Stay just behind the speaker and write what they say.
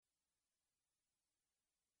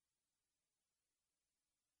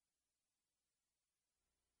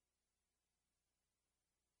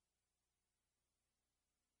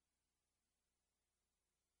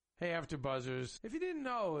Hey, AfterBuzzers. If you didn't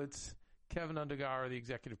know, it's Kevin Undergaro, the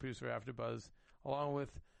executive producer of AfterBuzz, along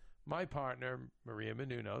with my partner, Maria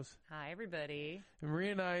Menounos. Hi, everybody. And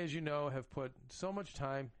Maria and I, as you know, have put so much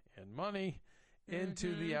time and money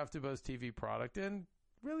into the AfterBuzz TV product and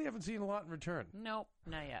really haven't seen a lot in return. Nope,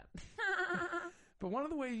 not yet. But one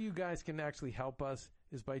of the ways you guys can actually help us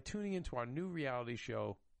is by tuning into our new reality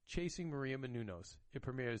show, Chasing Maria Menounos. It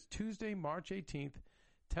premieres Tuesday, March 18th,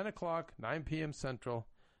 10 o'clock, 9 p.m. Central,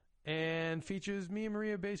 and features me and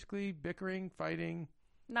Maria basically bickering, fighting.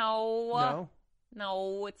 No,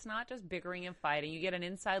 it's not just bickering and fighting. You get an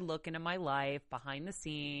inside look into my life, behind the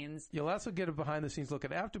scenes. You'll also get a behind-the-scenes look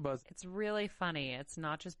at AfterBuzz. It's really funny. It's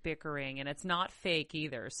not just bickering, and it's not fake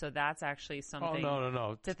either. So that's actually something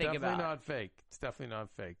no. to think about. It's definitely not fake. It's definitely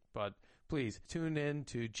not fake. But please tune in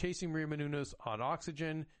to Chasing Maria Menounos on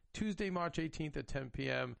Oxygen, Tuesday, March 18th at 10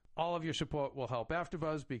 p.m. All of your support will help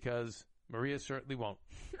AfterBuzz because Maria certainly won't.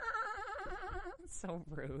 So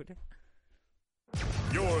rude.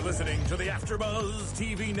 You're listening to the AfterBuzz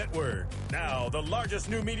TV Network, now the largest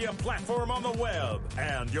new media platform on the web,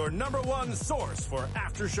 and your number one source for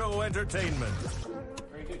after-show entertainment.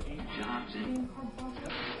 Very good, Keith Johnson.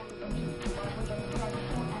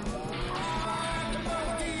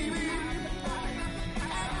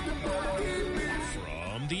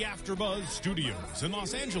 From the AfterBuzz Studios in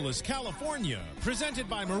Los Angeles, California, presented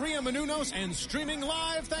by Maria Menounos and streaming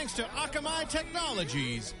live thanks to Akamai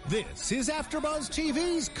Technologies. This is AfterBuzz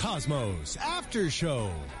TV's Cosmos After Show.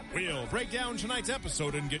 We'll break down tonight's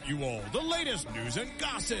episode and get you all the latest news and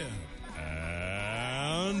gossip.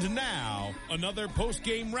 And now, another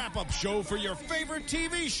post-game wrap-up show for your favorite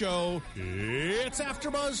TV show. It's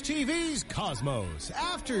AfterBuzz TV's Cosmos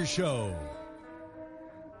After Show.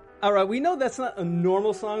 All right, we know that's not a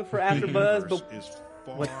normal song for AfterBuzz,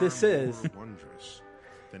 but what this is,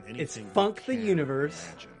 it's Funk the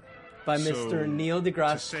Universe by Mr. Neil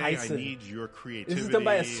deGrasse Tyson. This is done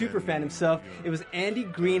by a superfan himself. It was Andy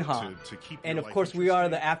Greenhawk. And of course, we are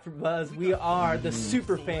the AfterBuzz. We are the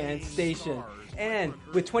superfan station. And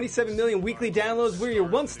with 27 million weekly downloads, we're your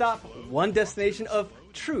one-stop, one destination of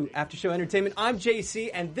true after-show entertainment. I'm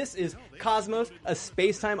JC, and this is Cosmos, a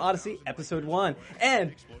Space-Time Odyssey, Episode 1.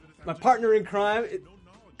 And my partner in crime,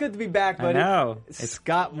 good to be back, buddy. I know. It's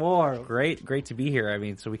Scott Moore. Great to be here. I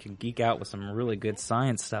mean, so we can geek out with some really good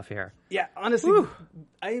science stuff here. Yeah, honestly,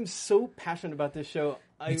 I am so passionate about this show.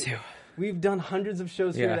 Me too. We've done hundreds of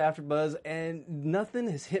shows here at AfterBuzz, and nothing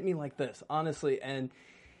has hit me like this, honestly. And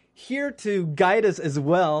here to guide us as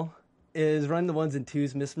well is Run the Ones and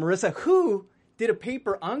Twos, Miss Marissa, who did a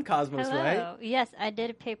paper on Cosmos, right? Hello. Yes, I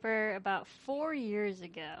did a paper about 4 years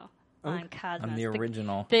ago. On Cosmos. On the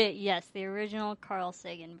original. The original Carl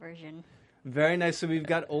Sagan version. Very nice. So we've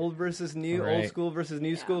got old versus new, right. Old school versus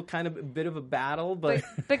new school, kind of a bit of a battle. But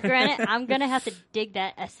granted, I'm going to have to dig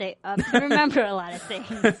that essay up to remember a lot of things.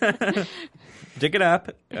 Dig it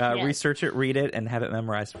up, research it, read it, and have it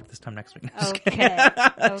memorized for this time next week. Okay.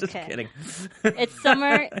 Just kidding. It's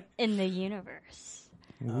somewhere in the universe.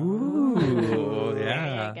 Ooh,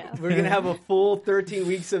 yeah. There you go. we're going to have a full 13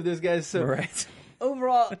 weeks of this, guys. So Right.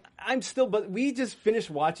 overall, but we just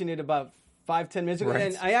finished watching it about 5-10 minutes ago.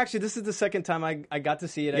 Right. And this is the second time I got to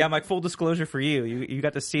see it. Yeah, my full disclosure for you. You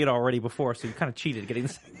got to see it already before, so you kind of cheated getting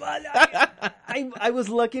this. I was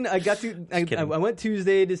lucky. I went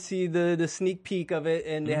Tuesday to see the sneak peek of it,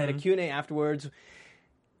 and they had a Q&A afterwards.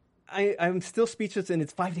 I'm still speechless, and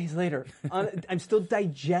it's 5 days later. I'm still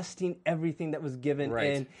digesting everything that was given,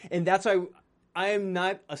 Right. and that's why I am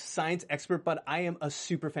not a science expert, but I am a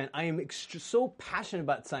super fan. I am so passionate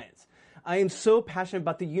about science. I am so passionate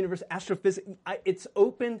about the universe, astrophysics. It's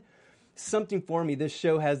opened something for me, this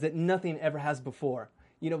show has, that nothing ever has before.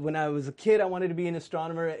 You know, when I was a kid, I wanted to be an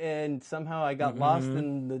astronomer, and somehow I got lost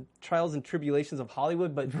in the trials and tribulations of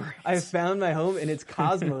Hollywood, but I have found my home, and it's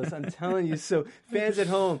Cosmos. I'm telling you. So fans at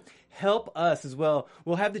home, help us as well.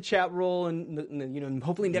 We'll have the chat roll, and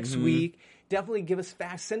hopefully next week. Definitely give us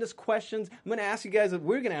facts. Send us questions. I'm going to ask you guys.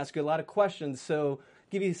 We're going to ask you a lot of questions. So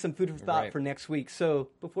give you some food for thought for next week. So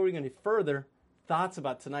before we go any further, thoughts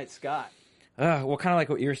about tonight, Scott? Well, kind of like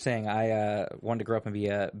what you were saying, I wanted to grow up and be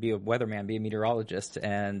a weatherman, be a meteorologist,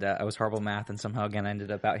 and I was horrible at math, and somehow again I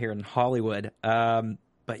ended up out here in Hollywood.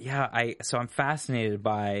 But yeah, I'm fascinated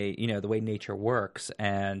by the way nature works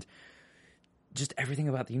and just everything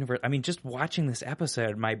about the universe. I mean, just watching this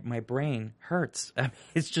episode, my brain hurts. I mean,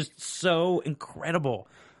 it's just so incredible.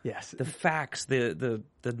 Yes, the facts, the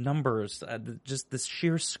numbers, just the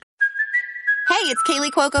sheer. Hey, it's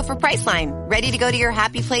Kaylee Cuoco for Priceline. Ready to go to your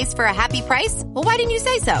happy place for a happy price? Well, why didn't you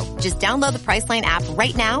say so? Just download the Priceline app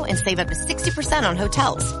right now and save up to 60% on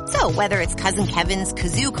hotels. So whether it's Cousin Kevin's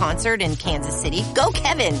Kazoo Concert in Kansas City, go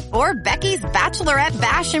Kevin, or Becky's Bachelorette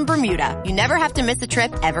Bash in Bermuda, you never have to miss a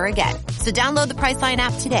trip ever again. So download the Priceline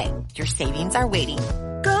app today. Your savings are waiting.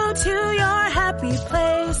 Go to your happy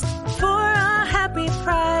place for a happy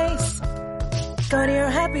price. Go to your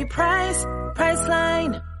happy price,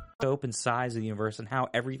 Priceline. Scope and size of the universe and how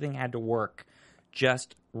everything had to work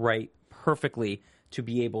just right, perfectly, to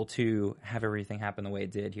be able to have everything happen the way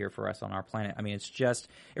it did here for us on our planet. I mean, it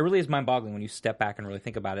really is mind-boggling when you step back and really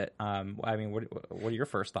think about it. I mean, what are your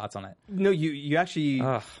first thoughts on it? No, you actually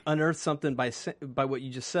unearthed something by what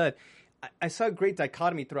you just said. I saw a great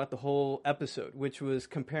dichotomy throughout the whole episode, which was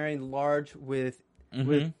comparing large with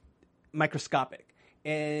microscopic,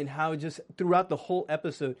 and how just throughout the whole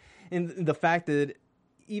episode, and the fact that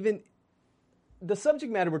even the subject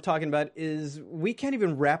matter we're talking about is we can't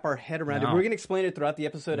even wrap our head around it. We're going to explain it throughout the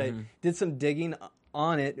episode. I did some digging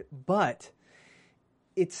on it, but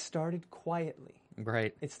it started quietly.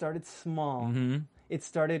 Right. It started small. It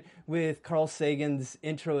started with Carl Sagan's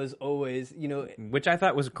intro, as always, which I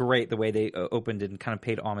thought was great, the way they opened it and kind of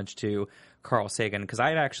paid homage to Carl Sagan, because I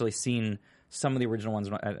had actually seen some of the original ones.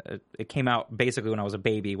 It came out basically when I was a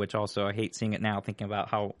baby, which also I hate seeing it now, thinking about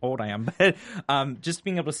how old I am. But just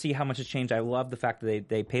being able to see how much has changed, I love the fact that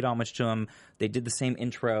they paid homage to him. They did the same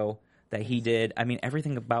intro that he did. I mean,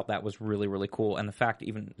 everything about that was really, really cool. And the fact,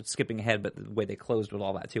 even skipping ahead, but the way they closed with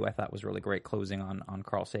all that too, I thought was really great, closing on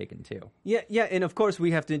Carl Sagan too. Yeah, and of course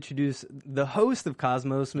we have to introduce the host of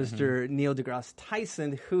Cosmos, Mr. Neil deGrasse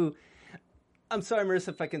Tyson, who, I'm sorry, Marissa,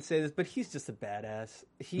 if I can say this, but he's just a badass.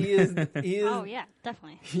 He is. Oh yeah,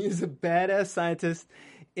 definitely. He is a badass scientist,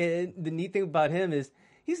 and the neat thing about him is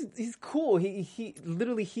he's cool. He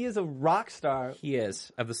literally is a rock star. He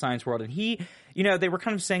is, of the science world, and they were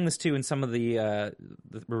kind of saying this too in some of the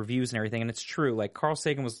reviews and everything, and it's true. Like, Carl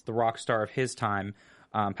Sagan was the rock star of his time.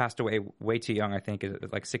 Passed away way too young, I think,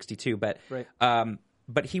 at like 62. But right.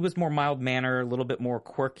 But he was more mild-mannered, a little bit more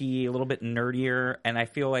quirky, a little bit nerdier, and I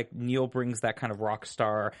feel like Neil brings that kind of rock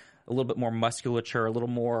star, a little bit more musculature, a little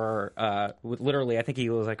more, literally, I think he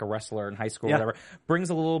was like a wrestler in high school or whatever, brings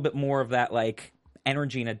a little bit more of that, like,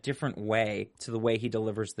 energy in a different way to the way he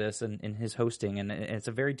delivers this and in his hosting, and it's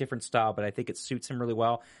a very different style, but I think it suits him really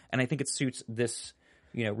well, and I think it suits this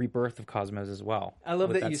rebirth of Cosmos as well. I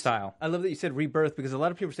love that style. I love that you said rebirth, because a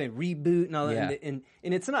lot of people are saying reboot and all that, and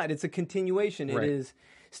it's not. It's a continuation. Right. It is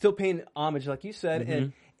still paying homage, like you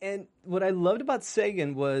said. And what I loved about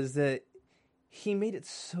Sagan was that he made it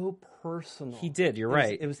so personal. He did. You're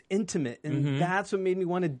right. It was intimate, and that's what made me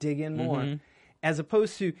want to dig in more, as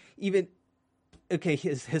opposed to even. Okay,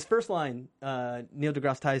 his first line, Neil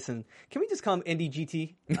deGrasse Tyson. Can we just call him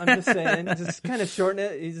NDGT? I'm just saying, just kind of shorten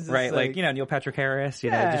it. He's just right, like Neil Patrick Harris.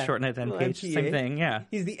 Just shorten it to NPH. Same thing. Yeah,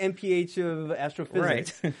 he's the NPH of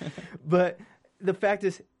astrophysics. Right. But the fact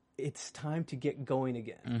is, it's time to get going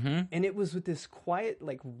again. And it was with this quiet,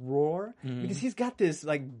 like, roar, because he's got this,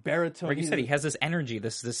 like, baritone. Like you said, he has this energy.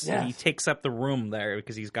 This he takes up the room there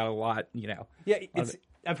because he's got a lot. Yeah,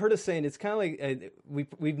 I've heard a saying. It's kind of like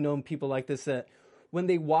we've known people like this that. When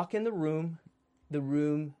they walk in the room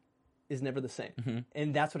is never the same,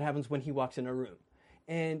 and that's what happens when he walks in a room.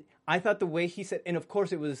 And I thought the way he said, and of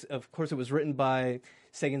course it was written by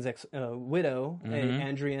Sagan's widow,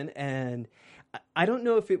 Andrian, and I don't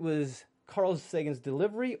know if it was Carl Sagan's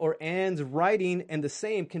delivery or Anne's writing, and the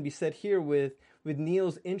same can be said here with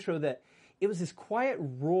Neil's intro, that it was this quiet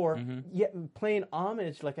roar, yet playing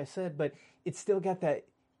homage, like I said, but it's still got that.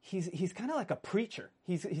 He's kind of like a preacher.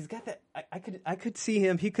 He's got that. I could see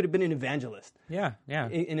him. He could have been an evangelist. Yeah.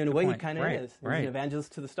 And in a way, he kind of is. He's an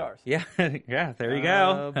evangelist to the stars. Yeah. Yeah. There you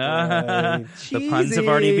go. The puns have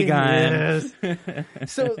already begun. Yes.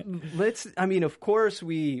 So of course,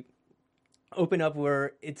 we open up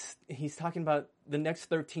where he's talking about the next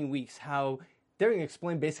 13 weeks, how they're going to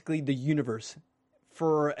explain basically the universe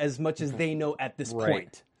for as much as they know at this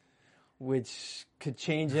point. Which could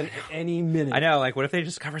change in any minute. I know, like, what if they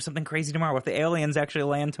discover something crazy tomorrow? What if the aliens actually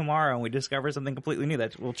land tomorrow and we discover something completely new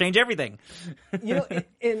that will change everything? And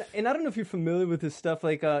I don't know if you're familiar with this stuff.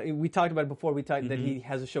 Like, we talked about it before. We talked that he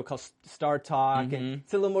has a show called Star Talk, and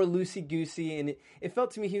it's a little more loosey-goosey, and it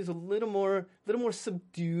felt to me he was a little more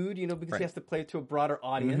subdued, because he has to play to a broader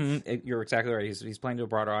audience. You're exactly right. He's playing to a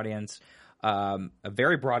broader audience. a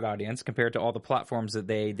very broad audience compared to all the platforms that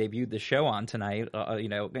they debuted the show on tonight,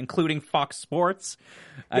 including Fox Sports.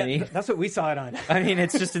 I mean, that's what we saw it on. I mean,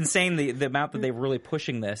 it's just insane the amount that they're really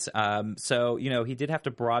pushing this. So, he did have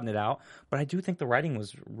to broaden it out, but I do think the writing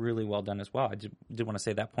was really well done as well. I did want to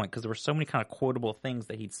say that point because there were so many kind of quotable things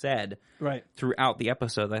that he'd said throughout the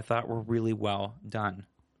episode that I thought were really well done.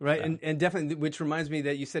 Right, and definitely, which reminds me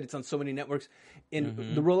that you said it's on so many networks.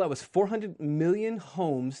 The rollout was 400 million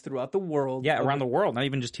homes throughout the world. Yeah, around the world, not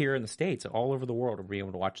even just here in the States. All over the world will be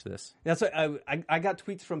able to watch this. That's what I got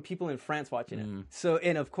tweets from people in France watching it. So,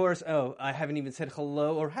 and of course, I haven't even said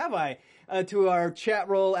hello, or have I, to our chat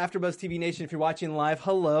roll, AfterBuzz TV Nation. If you're watching live,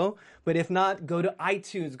 hello. But if not, go to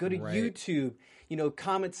iTunes, go to YouTube.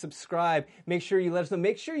 Comment, subscribe. Make sure you let us know.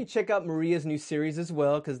 Make sure you check out Maria's new series as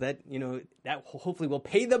well, because that hopefully will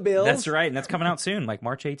pay the bills. That's right, and that's coming out soon, like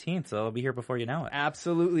March 18th. So it'll be here before you know it.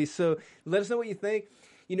 Absolutely. So let us know what you think.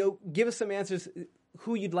 Give us some answers.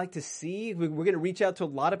 Who you'd like to see. We're going to reach out to a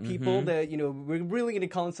lot of people that we're really going to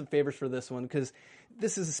call in some favors for this one because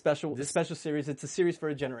this is a special series. It's a series for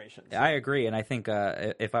a generation. So. I agree, and I think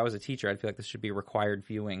if I was a teacher, I'd feel like this should be required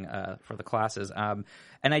viewing for the classes.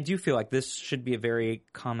 And I do feel like this should be a very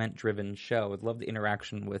comment-driven show. I'd love the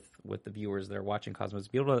interaction with the viewers that are watching Cosmos.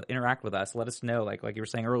 Be able to interact with us. Let us know, like you were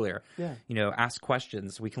saying earlier. Yeah. Ask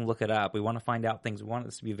questions. We can look it up. We want to find out things. We want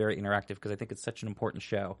this to be very interactive because I think it's such an important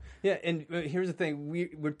show. Yeah, and here's the thing.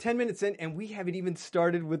 We're 10 minutes in, and we haven't even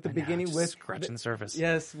started with the beginning with scratching the surface.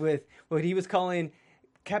 Yes, with what he was calling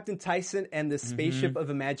Captain Tyson and the Spaceship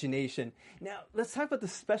of Imagination. Now, let's talk about the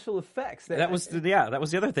special effects. That was the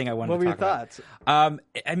other thing I wanted to talk about. What were your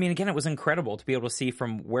thoughts? I mean, again, it was incredible to be able to see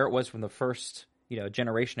from where it was from the first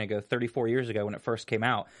generation ago, 34 years ago when it first came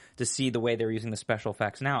out, to see the way they're using the special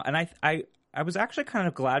effects now. And I was actually kind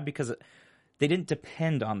of glad because they didn't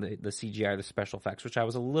depend on the CGI or the special effects, which I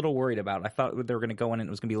was a little worried about. I thought they were going to go in and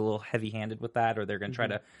it was going to be a little heavy-handed with that, or they're going to try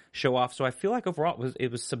to show off. So I feel like overall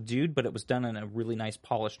it was subdued, but it was done in a really nice,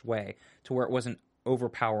 polished way to where it wasn't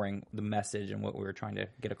overpowering the message and what we were trying to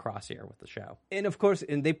get across here with the show. And of course,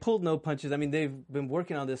 they pulled no punches. I mean, they've been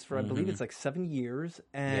working on this for, I believe it's like 7 years.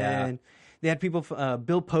 And they had people,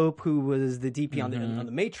 Bill Pope, who was the DP on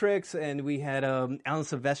the Matrix, and we had Alan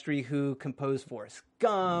Silvestri, who composed Forrest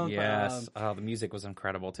Gump. Yes. The music was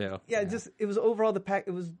incredible, too. Yeah, it was overall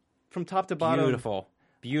it was from top to bottom.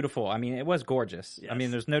 Beautiful. I mean, it was gorgeous. Yes. I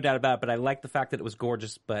mean, there's no doubt about it, but I like the fact that it was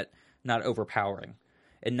gorgeous, but not overpowering.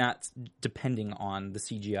 And not depending on the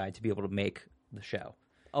CGI to be able to make the show.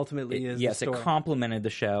 Ultimately, it complemented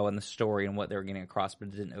the show and the story and what they were getting across, but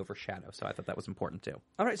it didn't overshadow. So I thought that was important too.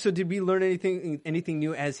 All right. So did we learn anything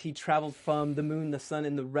new as he traveled from the moon, the sun,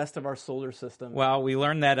 and the rest of our solar system? Well, we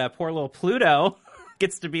learned that poor little Pluto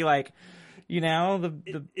gets to be like,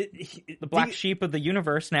 the black sheep of the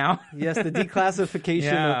universe now. Yes, the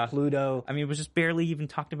declassification of Pluto. I mean, it was just barely even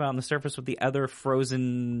talked about on the surface with the other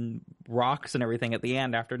frozen rocks and everything at the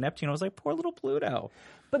end after Neptune. I was like, poor little Pluto.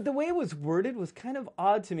 But the way it was worded was kind of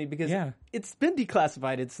odd to me because it's been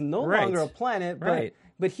declassified. It's no longer a planet,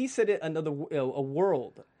 but he said it a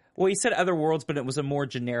world. Well, he said other worlds, but it was a more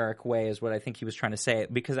generic way is what I think he was trying to say.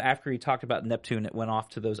 Because after he talked about Neptune, it went off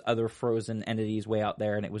to those other frozen entities way out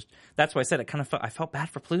there. And that's why I said I felt bad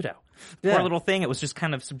for Pluto. Poor little thing. It was just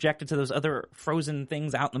kind of subjected to those other frozen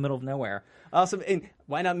things out in the middle of nowhere. Awesome. And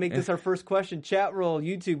why not make this our first question? Chat roll,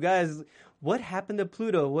 YouTube, guys. What happened to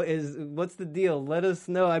Pluto? What's the deal? Let us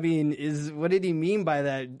know. I mean, what did he mean by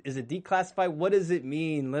that? Is it declassified? What does it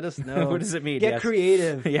mean? Let us know. What does it mean? Get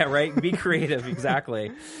creative. Yeah, right. Be creative.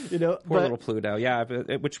 Exactly. Poor little Pluto. Yeah,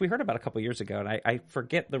 which we heard about a couple years ago, and I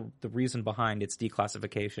forget the reason behind its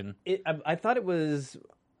declassification. I thought it was.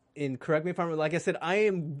 And correct me if I'm wrong. Like I said, I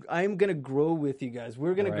am going to grow with you guys.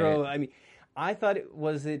 We're going to grow. I mean. I thought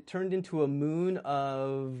it turned into a moon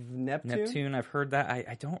of Neptune. Neptune, I've heard that.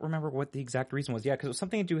 I don't remember what the exact reason was. Yeah, because it was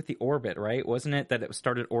something to do with the orbit, right? Wasn't it that it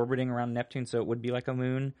started orbiting around Neptune, so it would be like a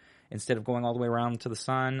moon instead of going all the way around to the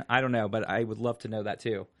sun? I don't know, but I would love to know that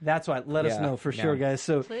too. That's why. Let us know for sure, guys.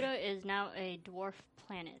 So Pluto is now a dwarf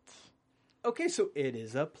planet. Okay, so it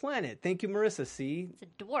is a planet. Thank you, Marissa. See?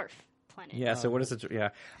 It's a dwarf planet. Yeah, so what is it? Yeah.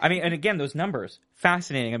 I mean, and again, those numbers,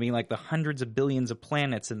 fascinating. I mean, like the hundreds of billions of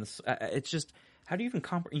planets, and it's just, how do you even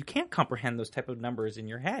you can't comprehend those type of numbers in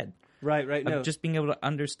your head. Right. No. Just being able to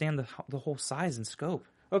understand the whole size and scope.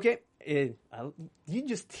 Okay. You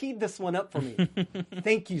just teed this one up for me.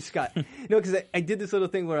 Thank you, Scott. No, because I did this little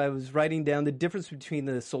thing where I was writing down the difference between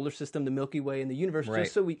the solar system, the Milky Way, and the universe. Right.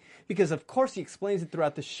 Just so because of course he explains it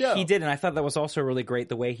throughout the show. He did, and I thought that was also really great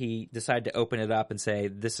the way he decided to open it up and say,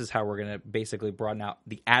 this is how we're going to basically broaden out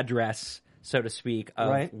the address, so to speak,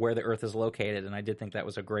 of where the Earth is located. And I did think that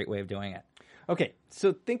was a great way of doing it. Okay,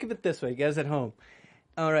 so think of it this way, you guys at home.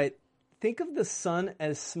 All right, think of the sun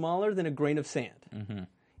as smaller than a grain of sand. Mm-hmm.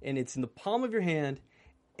 And it's in the palm of your hand,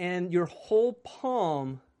 and your whole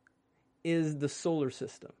palm is the solar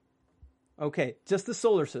system. Okay, just the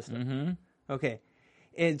solar system. Mm-hmm. Okay,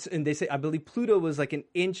 and they say, I believe Pluto was like an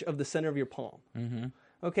inch of the center of your palm. Mm-hmm.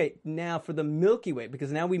 Okay, now for the Milky Way,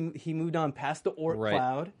 because now he moved on past the Oort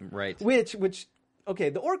cloud. Right. Which, okay,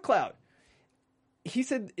 the Oort cloud, he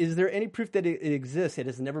said, is there any proof that it exists? It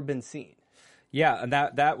has never been seen. Yeah, and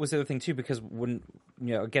that was the other thing too, because when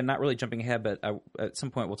again, not really jumping ahead, but at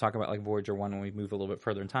some point we'll talk about like Voyager 1 when we move a little bit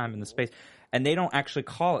further in time in the space, and they don't actually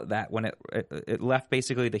call it that when it left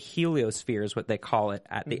basically the heliosphere is what they call it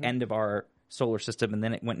at the end of our solar system, and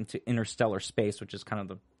then it went into interstellar space, which is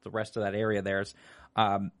kind of the rest of that area there's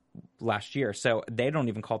last year. So they don't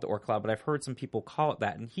even call it the Oort cloud, but I've heard some people call it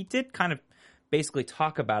that, and he did kind of basically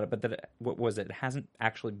talk about it, but that what was it? It hasn't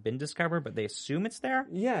actually been discovered, but they assume it's there.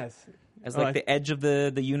 Yes, as like the edge of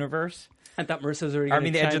the universe. I thought Marissa's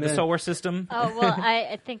already. The edge of the solar system. Oh well,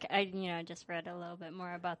 I think I just read a little bit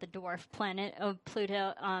more about the dwarf planet of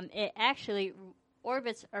Pluto. It actually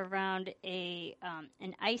orbits around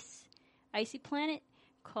an icy planet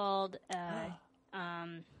called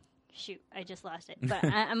shoot, I just lost it. But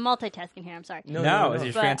I'm multitasking here. I'm sorry. No,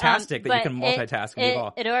 it's fantastic that you can multitask and do it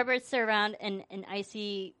all. It orbits around an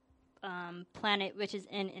icy planet, which is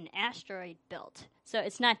in an asteroid belt. So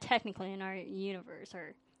it's not technically in our universe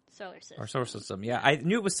or solar system. Our solar system, yeah. I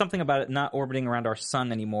knew it was something about it not orbiting around our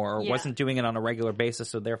sun anymore, or wasn't doing it on a regular basis,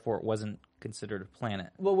 so therefore it wasn't considered a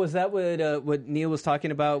planet. Well, was that what Neil was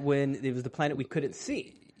talking about when it was the planet we couldn't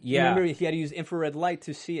see? Yeah. Remember, he had to use infrared light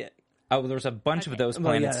to see it. Oh, there's a bunch of those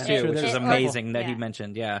planets too, which is amazing that he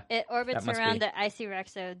mentioned. Yeah, it orbits around the icy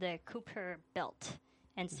rocks of the Kuiper Belt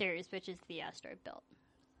and Sirius, which is the asteroid belt.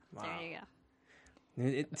 Wow. There you go.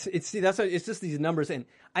 It's just these numbers, and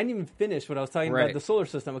I didn't even finish what I was talking about the solar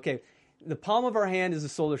system. Okay, the palm of our hand is the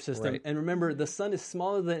solar system, and remember, the sun is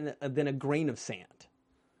smaller than a grain of sand.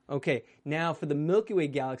 Okay, now for the Milky Way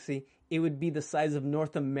galaxy, it would be the size of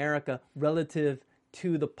North America relative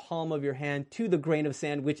to the palm of your hand, to the grain of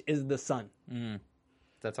sand, which is the sun.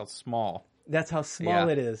 That's how small. That's how small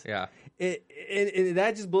it is. Yeah. It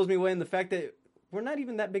that just blows me away in the fact that we're not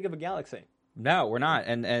even that big of a galaxy. No, we're not.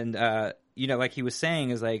 And like he was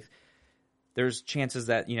saying, is like there's chances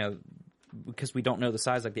that, because we don't know the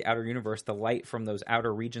size, like the outer universe, the light from those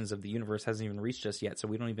outer regions of the universe hasn't even reached us yet. So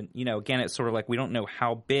we don't even, again, it's sort of like we don't know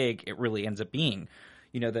how big it really ends up being.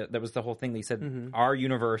 That was the whole thing. They said our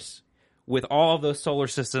universe, with all of those solar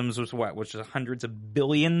systems, was what? Which is hundreds of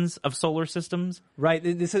billions of solar systems? Right.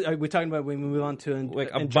 This is, we're talking about when we move on to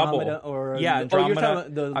like Andromeda bubble. Or Andromeda. Oh, you're talking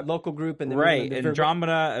about the local group. And then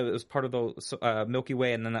Andromeda was part of the Milky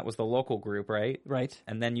Way, and then that was the local group, right? Right.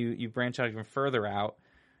 And then you branch out even further out,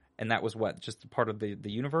 and that was what? Just part of the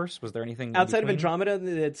universe? Was there anything outside of Andromeda?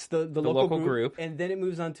 It's the local group, and then it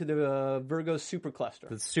moves on to the Virgo supercluster.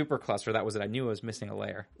 The supercluster, that was it. I knew I was missing a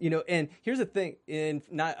layer. And here's the thing: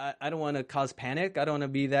 I don't want to cause panic. I don't want to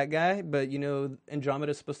be that guy, but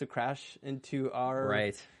Andromeda is supposed to crash into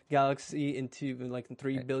our galaxy into like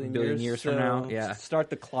 3 billion years from now. Yeah,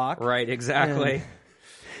 start the clock. Right, exactly.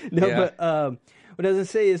 But what I was gonna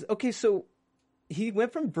say is, okay, so he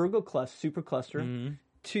went from Virgo supercluster.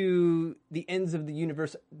 To the ends of the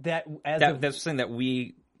universe that's something that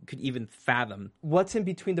we could even fathom. What's in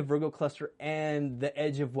between the Virgo cluster and the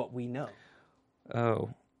edge of what we know?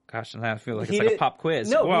 Oh, gosh, and I feel like it's like a pop quiz.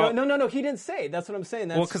 No, he didn't say. That's what I'm saying.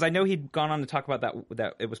 Well, because I know he'd gone on to talk about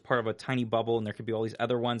that it was part of a tiny bubble, and there could be all these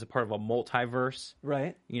other ones, a part of a multiverse.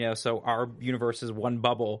 Right. So our universe is one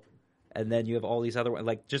bubble, and then you have all these other ones.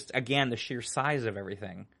 Like, just, again, the sheer size of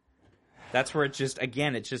everything. That's where it just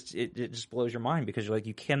blows your mind, because you're like,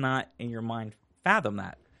 you cannot in your mind fathom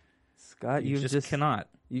that. Scott, you just cannot.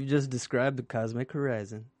 You just described the cosmic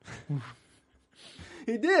horizon.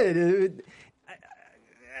 He did.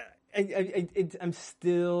 I'm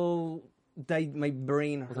still. My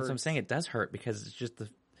brain hurts. Well, that's what I'm saying. It does hurt, because it's just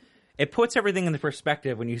it puts everything into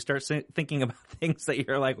perspective when you start thinking about things that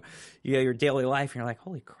you're like, your daily life, and you're like,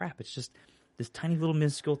 holy crap! It's just this tiny little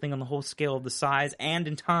minuscule thing on the whole scale of the size and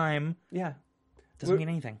in time. Yeah. Doesn't mean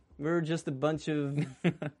anything. We're just a bunch of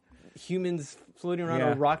humans floating around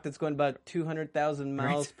a rock that's going about 200,000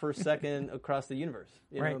 miles per second across the universe.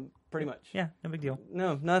 You know, pretty much. Yeah, no big deal.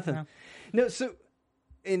 No, nothing. No, so,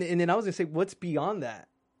 and then I was going to say, what's beyond that?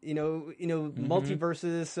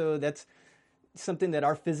 Multiverses, so that's something that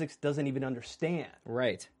our physics doesn't even understand.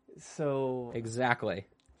 Right. So. Exactly.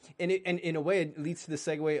 And in a way, it leads to the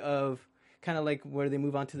segue of, kind of like where they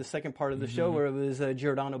move on to the second part of the show, where it was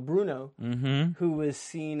Giordano Bruno, who was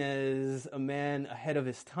seen as a man ahead of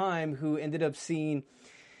his time, who ended up seeing.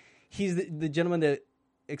 He's the gentleman that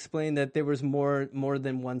explained that there was more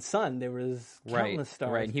than one sun. There was countless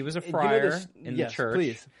stars. Right. He was a friar in the church.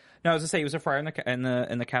 Please. No, I was gonna say he was a friar in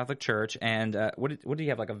the Catholic Church. And what did he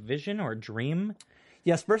have? Like a vision or a dream?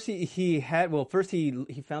 Yes. First, he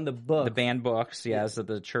found the book, the banned books. Yes, that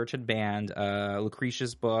the church had banned.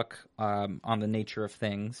 Lucretius' book on the nature of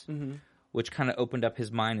things, which kind of opened up his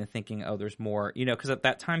mind and thinking, oh, there's more. Because at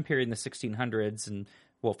that time period in the 1600s and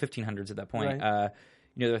 1500s at that point,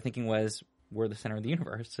 their thinking was, we're the center of the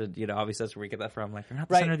universe. So, obviously that's where we get that from. Like, they're not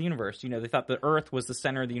the center of the universe. They thought the Earth was the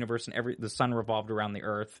center of the universe, and the sun revolved around the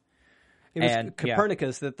Earth. It was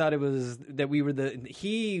Copernicus that thought we were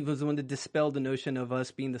he was the one that dispelled the notion of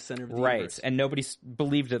us being the center of the universe. Right, and nobody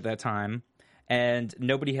believed at that time. And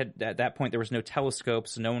nobody had, at that point, there was no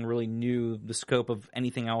telescopes. So no one really knew the scope of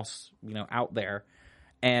anything else, out there.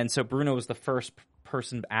 And so Bruno was the first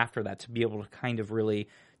person after that to be able to kind of really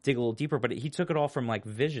dig a little deeper, but he took it all from like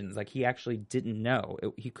visions. Like he actually didn't know.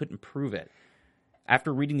 He couldn't prove it.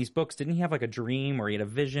 After reading these books, didn't he have like a dream or he had a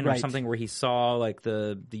vision or something where he saw like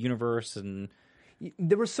the universe? And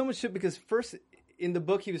there was so much shit because first in the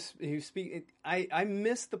book he was speaking. I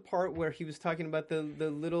missed the part where he was talking about the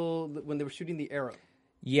little when they were shooting the arrow.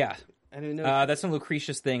 Yeah. I didn't know. That's a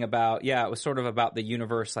Lucretius thing about, it was sort of about the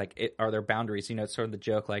universe, like, are there boundaries? It's sort of the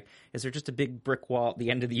joke, like, is there just a big brick wall at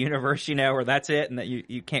the end of the universe, or that's it, and that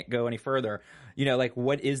you can't go any further? Like,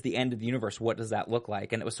 what is the end of the universe? What does that look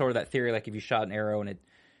like? And it was sort of that theory, like, if you shot an arrow and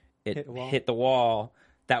it hit the wall,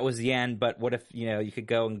 that was the end, but what if, you could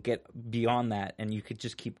go and get beyond that, and you could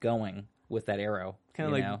just keep going with that arrow? Kind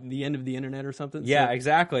of like the end of the internet or something? Yeah,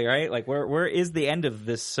 exactly, right? Like, where is the end of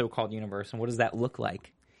this so-called universe, and what does that look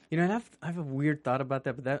like? And I have a weird thought about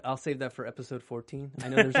that, but I'll save that for episode 14. I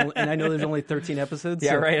know there's only 13 episodes.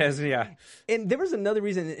 Yeah, so. right. And there was another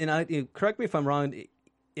reason, and correct me if I'm wrong.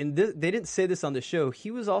 They didn't say this on the show.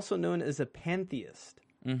 He was also known as a pantheist.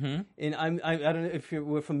 Mm-hmm. And I don't know if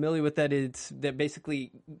we're familiar with that. It's that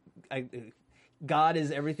basically, God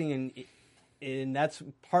is everything, and that's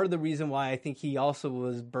part of the reason why I think he also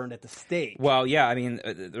was burned at the stake. Well, yeah, I mean,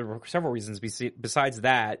 there were several reasons besides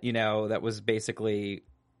that. That was basically.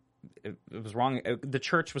 It was wrong. The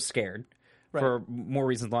church was scared for more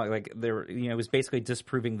reasons. Like there, it was basically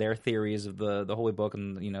disproving their theories of the Holy Book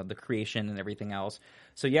and the creation and everything else.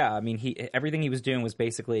 So yeah, I mean, everything he was doing was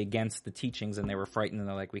basically against the teachings, and they were frightened. And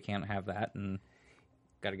they're like, we can't have that, and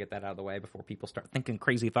got to get that out of the way before people start thinking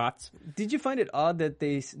crazy thoughts. Did you find it odd that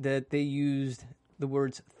they used the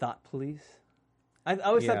words "thought police"? I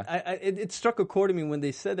always thought it struck a chord to me when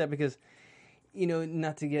they said that because,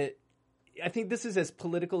 not to get. I think this is as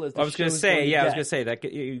political as the I was going to say that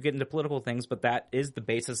you get into political things, but that is the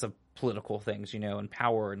basis of political things, and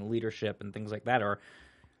power and leadership and things like that are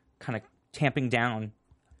kind of tamping down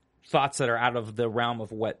thoughts that are out of the realm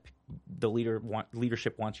of what the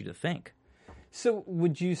leadership wants you to think. So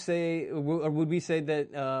would you say, or would we say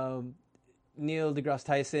that Neil deGrasse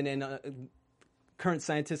Tyson and current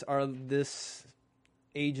scientists are this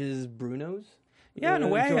age's Brunos? Yeah, in a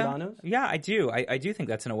way. Giordano's? Yeah, I do. I do think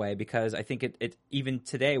that's in a way because I think it even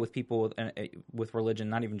today with people with religion,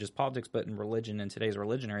 not even just politics, but in religion and today's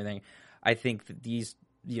religion and everything, I think that these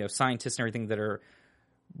scientists and everything that are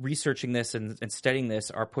researching this and studying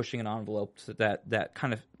this are pushing an envelope that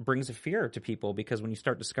kind of brings a fear to people because when you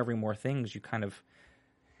start discovering more things, you kind of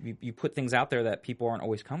you put things out there that people aren't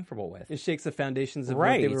always comfortable with. It shakes the foundations of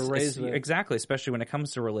what they were raised with. Exactly, especially when it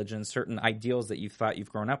comes to religion, certain ideals that you thought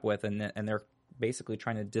you've grown up with, and they're basically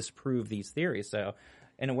trying to disprove these theories. So,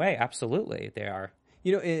 in a way, absolutely, they are.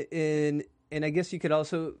 And I guess you could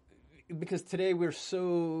also, because today we're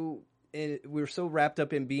so wrapped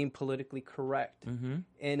up in being politically correct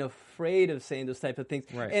and afraid of saying those type of things.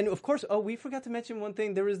 Right. And of course, we forgot to mention one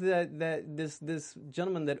thing. There was this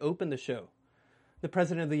gentleman that opened the show. The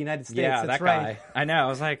President of the United States. Yeah, that's that right. guy. I know. I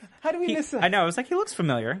was like, how do we miss that? I know. I was like, he looks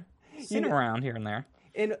familiar. Seen him around here and there.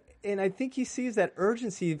 And I think he sees that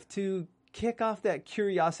urgency to kick off that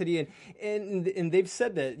curiosity. And they've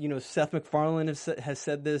said that, Seth MacFarlane has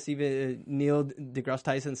said this, even Neil deGrasse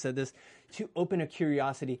Tyson said this, to open a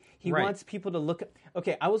curiosity. He wants people to look at,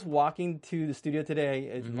 okay, I was walking to the studio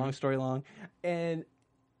today, long story long, and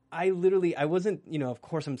I wasn't, of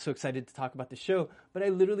course I'm so excited to talk about the show, but I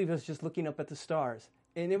literally was just looking up at the stars.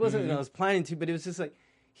 And it wasn't that I was planning to, but it was just like,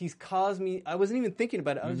 he's caused me, I wasn't even thinking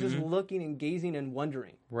about it. I was just looking and gazing and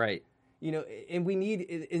wondering. Right. And we need,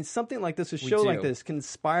 in something like this, a show like this can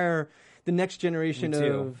inspire the next generation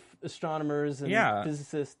of astronomers and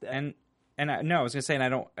physicists. And And I was going to say, and I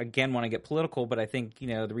don't again want to get political, but I think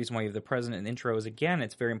the reason why you have the president in the intro is again,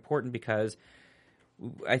 it's very important because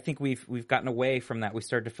I think we've gotten away from that. We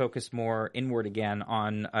started to focus more inward again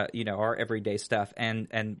on our everyday stuff,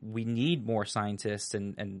 and we need more scientists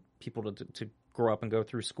and people to grow up and go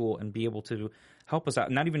through school and be able to help us out.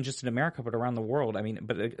 Not even just in America, but around the world. I mean,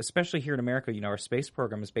 but especially here in America, our space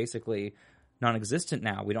program is basically non-existent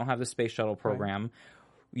now. We don't have the space shuttle program. Right.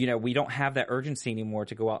 We don't have that urgency anymore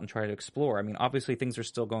to go out and try to explore. I mean, obviously things are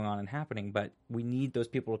still going on and happening, but we need those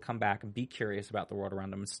people to come back and be curious about the world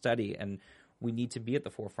around them and study, and we need to be at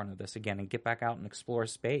the forefront of this again and get back out and explore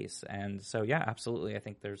space. And so, yeah, absolutely. I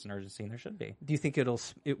think there's an urgency, and there should be. Do you think it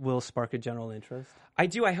will spark a general interest? I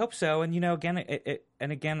do. I hope so. And,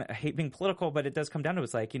 again, I hate being political, but it does come down to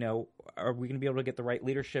it's like, are we going to be able to get the right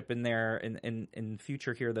leadership in there in the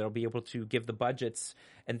future here that'll be able to give the budgets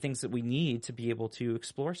and things that we need to be able to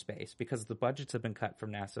explore space? Because the budgets have been cut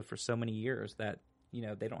from NASA for so many years that,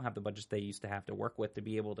 they don't have the budgets they used to have to work with to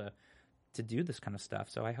be able to do this kind of stuff.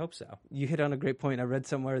 So I hope so. You hit on a great point. I read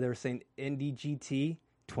somewhere they were saying NDGT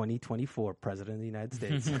 2024 President of the United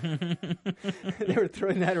States. They were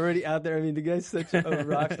throwing that already out there. I mean, the guy's such a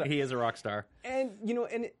rock star. He is a rock star. And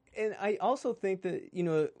and I also think that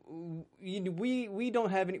we don't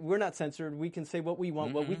have any. We're not censored. We can say what we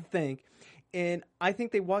want, what we think. And I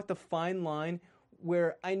think they walked a fine line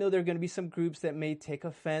where I know there are going to be some groups that may take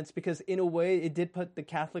offense because, in a way, it did put the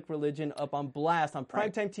Catholic religion up on blast on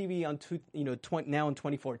primetime TV on now in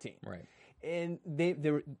 2014. Right. And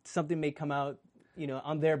something may come out,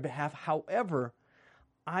 on their behalf. However,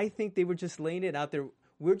 I think they were just laying it out there.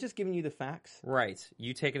 We're just giving you the facts. Right.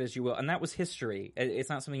 You take it as you will, and that was history.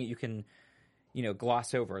 It's not something that you can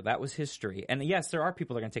gloss over. That was history. And yes, there are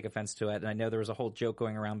people that are going to take offense to it. And I know there was a whole joke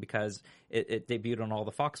going around because it debuted on all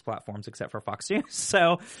the Fox platforms except for Fox News.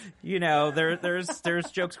 So,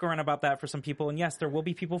 there's jokes going on about that for some people. And yes, there will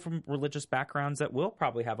be people from religious backgrounds that will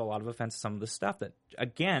probably have a lot of offense to some of this stuff that,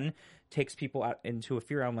 again, takes people out into a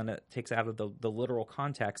fear element. It takes out of the literal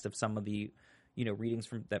context of some of the, readings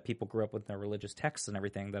that people grew up with in their religious texts and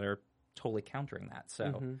everything that are totally countering that.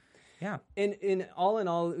 So, yeah. And in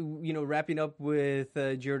all, wrapping up with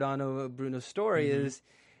Giordano Bruno's story is,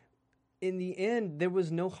 in the end, there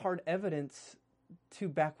was no hard evidence to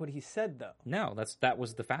back what he said, though. No, that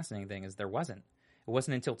was the fascinating thing is there wasn't. It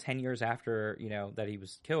wasn't until 10 years after, that he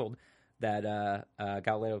was killed that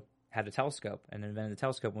Galileo had a telescope and invented the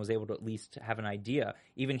telescope and was able to at least have an idea.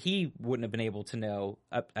 Even he wouldn't have been able to know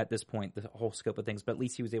up at this point the whole scope of things, but at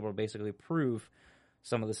least he was able to basically prove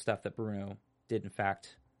some of the stuff that Bruno did, in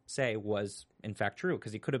fact, say was in fact true,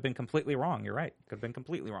 because he could have been completely wrong. You're right. Could have been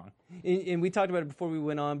completely wrong. And we talked about it before we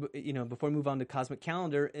went on, before we move on to Cosmic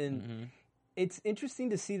Calendar. And it's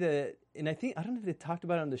interesting to see that, and I don't know if they talked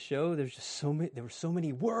about it on the show. There were so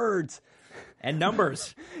many words. And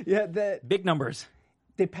numbers. Big numbers.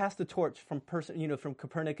 They passed the torch from from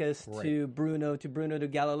Copernicus to Bruno to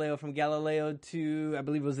Galileo, from Galileo to, I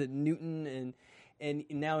believe, was it Newton, and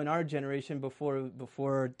now in our generation,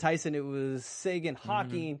 before Tyson, it was Sagan,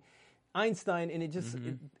 Hawking, Einstein, and it just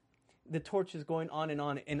the torch is going on.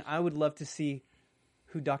 And I would love to see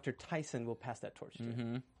who Dr. Tyson will pass that torch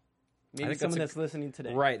to. Maybe someone that's listening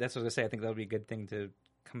today. Right, that's what I was going to say. I think that would be a good thing to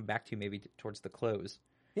come back to maybe towards the close.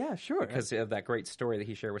 Yeah, sure. Because of that great story that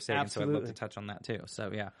he shared with Sagan, so I'd love to touch on that too.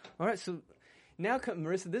 So, yeah. All right, so now,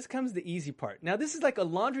 Marissa, this comes the easy part. Now, this is like a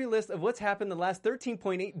laundry list of what's happened the last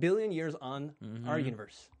 13.8 billion years on our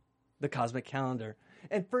universe, the cosmic calendar.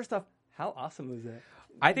 And first off, how awesome was that?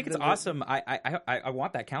 I think it's awesome. I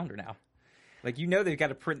want that calendar now. Like, they've got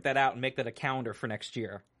to print that out and make that a calendar for next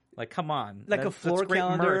year. Like, come on. Like a floor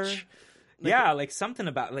calendar? Merch. Like something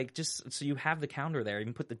about, like, just so you have the calendar there. You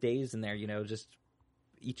can put the days in there, just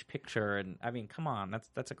each picture, and I mean, come on,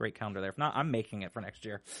 that's a great calendar there. If not, I'm making it for next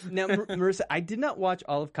year. Now, Marissa, I did not watch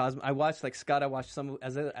all of Cosmic. I watched, like Scott, I watched some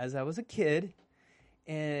as I was a kid.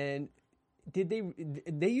 And did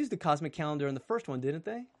they use the Cosmic Calendar in the first one, didn't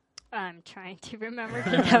they? I'm trying to remember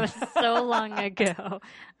because that was so long ago.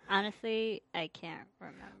 Honestly, I can't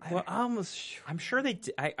remember. Well, I'm sure they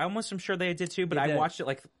did. I almost am sure they did too, but I watched it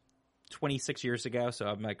like 26 years ago, so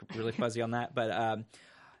I'm like really fuzzy on that. But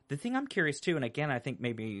the thing I'm curious too, and again, I think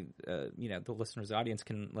maybe the listeners, the audience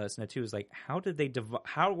can let us know too, is like how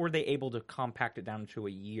were they able to compact it down to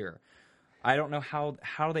a year? I don't know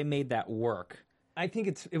how they made that work. I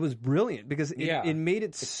think it was brilliant because it made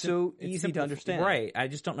it so easy to understand. Right. I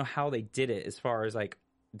just don't know how they did it as far as like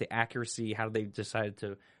the accuracy. How they decided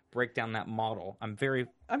to break down that model. I'm curious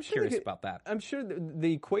about that. I'm sure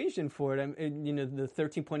the equation for it, the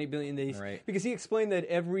 13.8 billion days, right. Because he explained that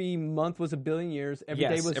every month was a billion years.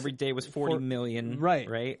 Every day was 40 million. Right.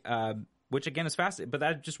 Right. which again is fascinating. But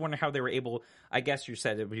I just wonder how they were able. I guess you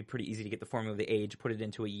said it would be pretty easy to get the formula of the age, put it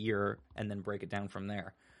into a year, and then break it down from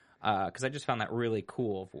there. Because I just found that really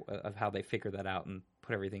cool of how they figured that out and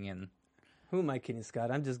put everything in. Who am I kidding,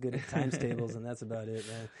 Scott? I'm just good at times tables, and that's about it,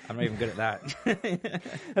 man. I'm not even good at that.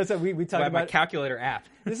 That's what we talk about. My calculator app.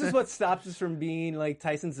 This is what stops us from being like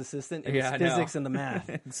Tyson's assistant. It's physics and the math.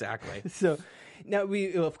 Exactly. So now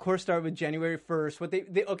we, of course, start with January 1st. What they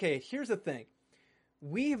okay, here's the thing.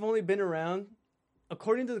 We have only been around,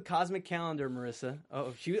 according to the cosmic calendar, Marissa.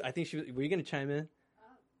 Oh, I think she was. Were you going to chime in?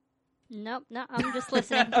 Nope, no, I'm just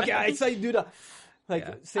listening. Okay, I saw you do the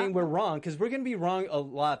saying we're wrong, because we're going to be wrong a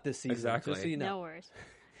lot this season. Exactly. Just so you know. No worries.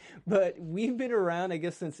 But we've been around, I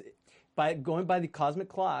guess, since going by the cosmic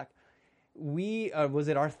clock. We was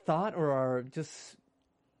it our thought or our just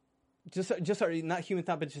our not human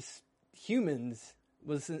thought, but just humans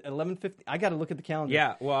was 11:50. I got to look at the calendar.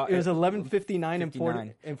 Yeah, well, it was 11:59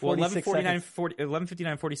 and 46 seconds.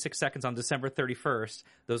 11:59:46 seconds on December 31st.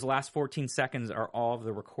 Those last 14 seconds are all of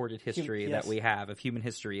the recorded history that we have of human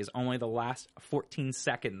history. Is only the last 14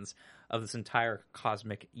 seconds of this entire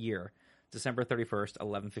cosmic year. December 31st,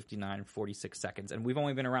 11:59:46 seconds, and we've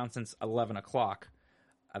only been around since 11 o'clock.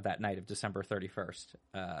 Of that night of December 31st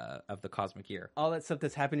of the cosmic year. All that stuff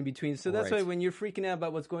that's happened in between. So that's why when you're freaking out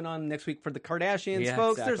about what's going on next week for the Kardashians,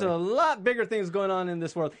 folks, there's a lot bigger things going on in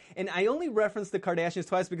this world. And I only referenced the Kardashians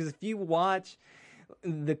twice because if you watch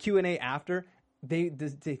the Q&A after, they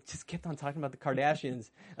just kept on talking about the Kardashians.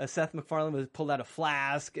 Seth MacFarlane was pulled out a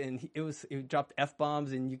flask, and it dropped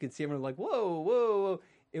F-bombs, and you could see everyone like, whoa, whoa, whoa.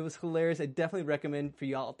 It was hilarious. I definitely recommend for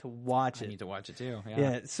y'all to watch it. I need to watch it too.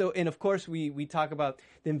 Yeah. So, and of course, we talk about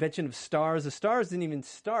the invention of stars. The stars didn't even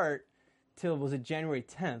start till, was it January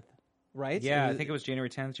 10th, right? Yeah, I think it was January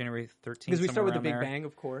 10th, January 13th. Because we start with the Big there. Bang,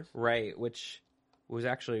 of course. Right, which was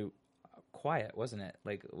actually quiet, wasn't it?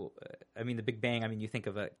 Like, I mean, the Big Bang, I mean, you think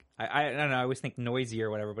of it, I don't know, I always think noisy or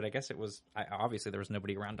whatever, but I guess it was, obviously there was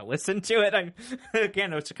nobody around to listen to it.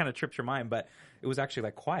 Again, it kind of trips your mind, but it was actually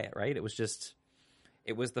like quiet, right? It was just...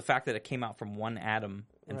 It was the fact that it came out from one atom,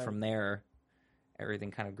 and from there, everything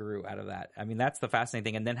kind of grew out of that. I mean, that's the fascinating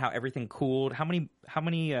thing. And then how everything cooled. How many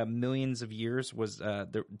millions of years was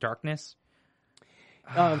the darkness?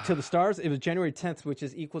 To the stars, it was January 10th, which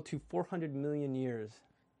is equal to 400 million years.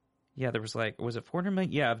 Yeah, there was was it 400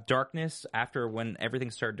 million? Yeah, of darkness after when everything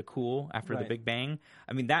started to cool after the Big Bang.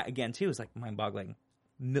 I mean, that again too is like mind-boggling.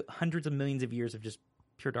 Hundreds of millions of years of just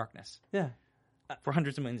pure darkness. Yeah. For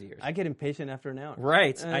hundreds of millions of years. I get impatient after an hour.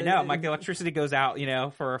 Right. I know. The electricity goes out,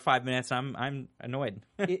 for 5 minutes. I'm annoyed.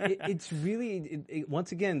 It's really,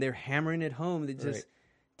 once again, they're hammering it home. They just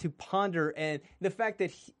to ponder. And the fact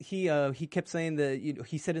that he kept saying that,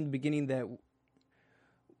 he said in the beginning that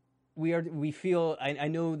we feel, I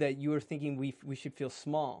know that you were thinking we should feel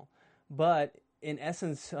small. But in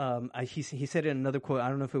essence, he said in another quote, I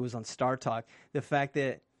don't know if it was on Star Talk, the fact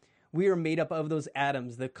that we are made up of those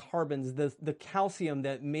atoms, the carbons, the calcium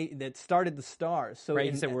that started the stars. So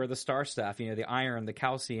you said we're the star stuff, the iron, the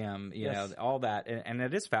calcium, all that. And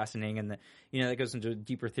it is fascinating. And, that goes into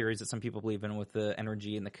deeper theories that some people believe in with the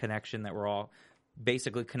energy and the connection that we're all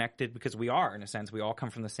basically connected because we are, in a sense. We all come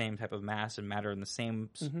from the same type of mass and matter and the same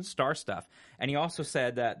star stuff. And he also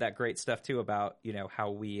said that great stuff, too, about,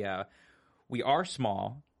 how we are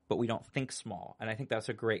small, but we don't think small. And I think that's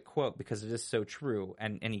a great quote because it is so true.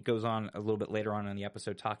 And he goes on a little bit later on in the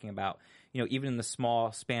episode talking about, even in the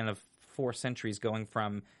small span of 4 centuries going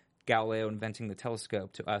from Galileo inventing the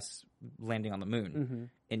telescope to us landing on the moon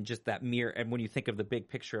in just that mere, and when you think of the big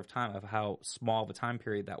picture of time of how small of a time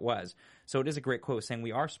period that was. So it is a great quote saying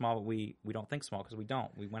we are small, but we don't think small because we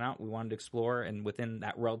don't. We went out, we wanted to explore, and within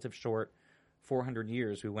that relative short 400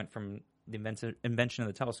 years, we went from the invention of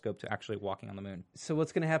the telescope to actually walking on the moon. So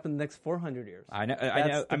what's going to happen in the next 400 years? I know.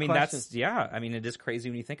 I mean, question. It is crazy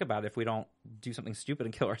when you think about it. If we don't do something stupid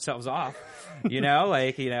and kill ourselves off,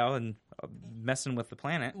 and messing with the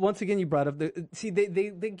planet. Once again, you brought up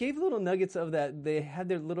they gave little nuggets of that. They had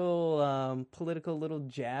their little political little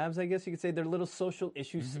jabs, I guess you could say, their little social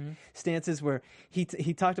issues stances where he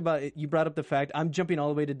talked about it. You brought up the fact, I'm jumping all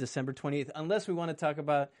the way to December 28th, unless we want to talk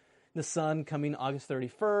about the sun coming August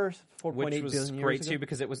 31st, 4.8 billion years ago. Which was great, too,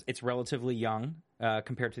 because it's relatively young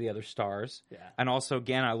compared to the other stars. Yeah. And also,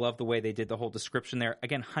 again, I love the way they did the whole description there.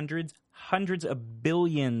 Again, hundreds of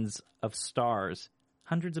billions of stars.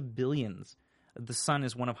 Hundreds of billions. The sun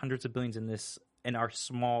is one of hundreds of billions in our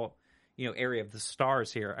small area of the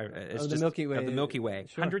stars here. The Milky Way. Of the Milky Way.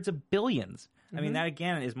 Sure. Hundreds of billions. I mean, that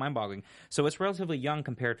again is mind-boggling. So it's relatively young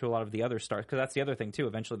compared to a lot of the other stars, because that's the other thing too.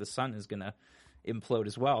 Eventually, the sun is going to implode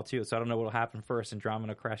as well too. So I don't know what will happen first: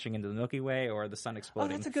 Andromeda crashing into the Milky Way or the sun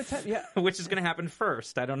exploding. Oh, that's a good time. Yeah, which is going to happen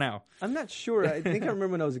first? I don't know. I'm not sure. I think I remember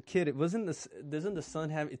when I was a kid. It wasn't this. Doesn't the sun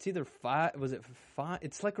have? It's either 5. Was it 5?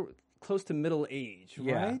 It's like close to middle age, right?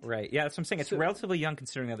 Yeah, right. Yeah, that's what I'm saying. It's relatively young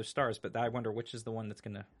considering the other stars, but I wonder which is the one that's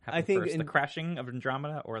going to happen I think first: the crashing of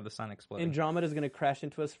Andromeda or the sun exploding. Andromeda is going to crash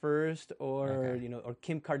into us first, or or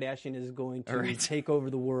Kim Kardashian is going to take over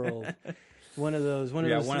the world. One of those. One of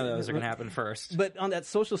those are going to happen first. But on that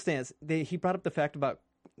social stance, he brought up the fact about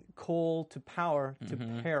coal to power to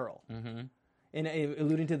peril. Mm-hmm. And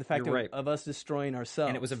alluding to the fact of us destroying ourselves.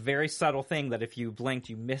 And it was a very subtle thing that if you blinked,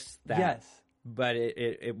 you missed that. Yes. But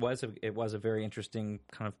it was a very interesting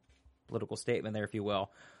kind of political statement there, if you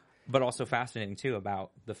will. But also fascinating, too,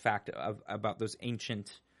 about the fact about those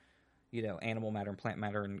ancient, animal matter and plant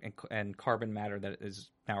matter and carbon matter that is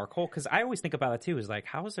now our coal. Because I always think about it, too, is like,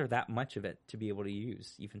 how is there that much of it to be able to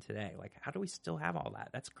use even today? Like, how do we still have all that?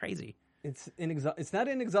 That's crazy. It's not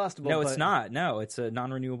inexhaustible. No, it's not. No, it's a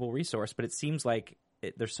non-renewable resource, but it seems like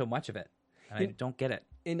there's so much of it, and I don't get it.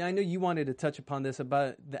 And I know you wanted to touch upon this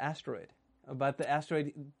about the asteroid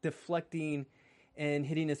deflecting and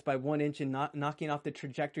hitting us by 1 inch and knocking off the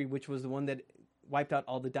trajectory, which was the one that wiped out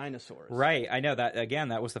all the dinosaurs. Right. I know that. Again,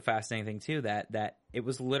 that was the fascinating thing too. That it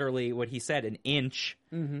was literally what he said, an inch.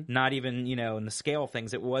 Mm-hmm. Not even in the scale of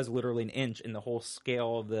things. It was literally an inch in the whole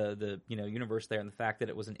scale of the universe there, and the fact that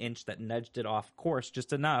it was an inch that nudged it off course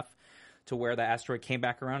just enough to where the asteroid came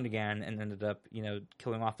back around again and ended up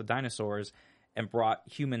killing off the dinosaurs and brought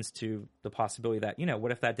humans to the possibility that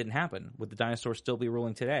what if that didn't happen? Would the dinosaurs still be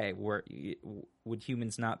ruling today? Would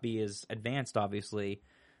humans not be as advanced? Obviously.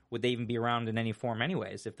 Would they even be around in any form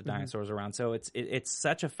anyways if the dinosaurs are around? So it's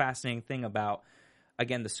such a fascinating thing about,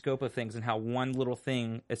 again, the scope of things and how one little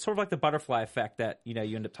thing, it's sort of like the butterfly effect that, you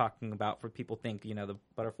end up talking about for people think, the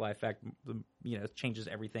butterfly effect, changes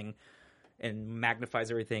everything and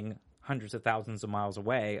magnifies everything hundreds of thousands of miles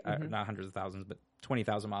away, not hundreds of thousands, but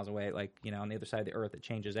 20,000 miles away, like, on the other side of the earth, it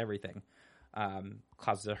changes everything,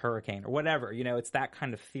 causes a hurricane or whatever, it's that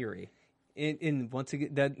kind of theory. And once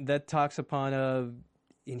again, that talks upon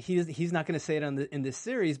and he's not going to say it in this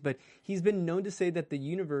series, but he's been known to say that the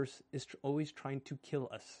universe is always trying to kill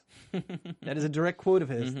us. That is a direct quote of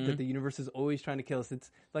his, that the universe is always trying to kill us.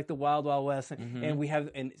 It's like the wild, wild west. And we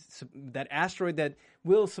have that asteroid that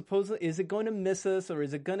will supposedly, is it going to miss us or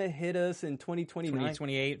is it going to hit us in 2029?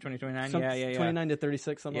 2028, 2029, yeah. 29 to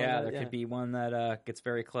 36, something like that. Yeah, there could be one that gets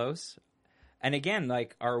very close. And again,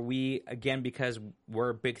 like, are we, because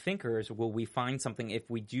we're big thinkers, will we find something, if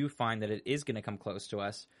we do find that it is going to come close to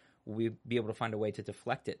us, will we be able to find a way to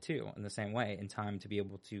deflect it, too, in the same way, in time to be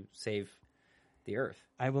able to save the Earth?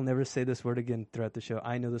 I will never say this word again throughout the show.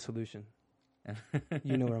 I know the solution.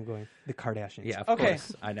 You know where I'm going. The Kardashians. Yeah, of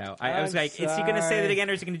course. I know. I was like, is he going to say that again,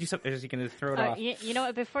 or is he going to do something, or is he going to throw it off? You know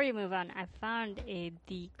what? Before you move on, I found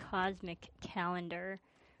the cosmic calendar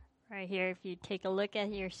right here. If you take a look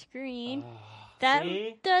at your screen, that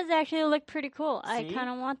does actually look pretty cool. I kind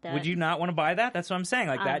of want that. Would you not want to buy that? That's what I'm saying.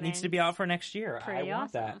 Like, that needs to be out for next year. I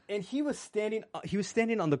want that. And he was standing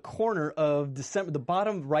on the corner of December, the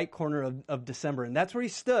bottom right corner of December, and that's where he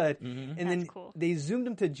stood. And then they zoomed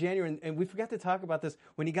him to January, and we forgot to talk about this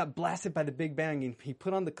when he got blasted by the Big Bang, and he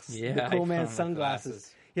put on the cool man sunglasses.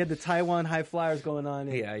 He had the Taiwan high flyers going on.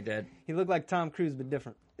 Yeah, I did. He looked like Tom Cruise, but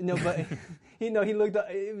different. No, but he looked.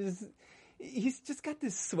 It was. He's just got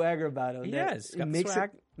this swagger about him. He does.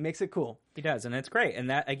 Makes it cool. He does, and it's great. And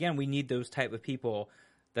that, again, we need those type of people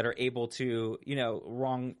that are able to,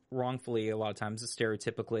 wrongfully, a lot of times,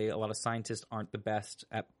 stereotypically, a lot of scientists aren't the best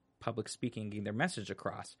at public speaking, getting their message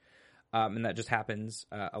across. And that just happens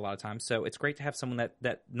a lot of times. So it's great to have someone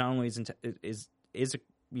that not only is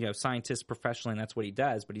a scientist professionally, and that's what he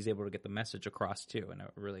does, but he's able to get the message across too in a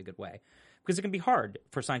really good way. Because it can be hard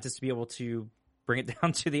for scientists to be able to bring it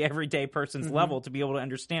down to the everyday person's level to be able to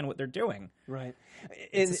understand what they're doing. Right.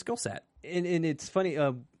 It's a skill set. And it's funny,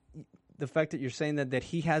 the fact that you're saying that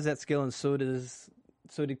he has that skill, and so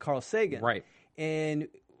did Carl Sagan. Right. And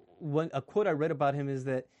a quote I read about him is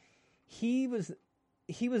that he was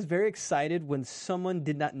very excited when someone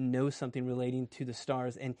did not know something relating to the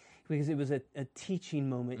stars, and because it was a teaching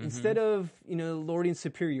moment instead of lording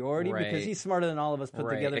superiority, because he's smarter than all of us put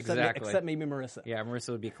together, except maybe Marissa. Yeah,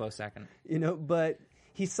 Marissa would be a close second. But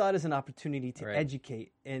he saw it as an opportunity to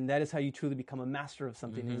educate, and that is how you truly become a master of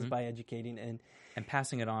something, is by educating and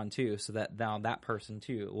passing it on too, so that now that person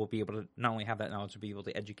too will be able to not only have that knowledge, but be able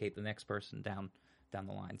to educate the next person down down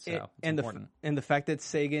the line. So it's and important. the fact that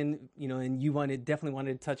Sagan, and you definitely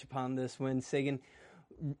wanted to touch upon this when Sagan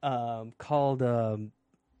called Tyson,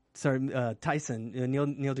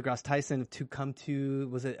 Neil deGrasse Tyson, to come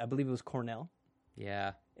to, I believe it was Cornell.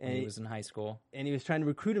 Yeah, and he was in high school, and he was trying to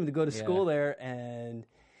recruit him to go to school there, and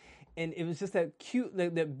it was just that cute,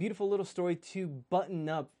 that beautiful little story to button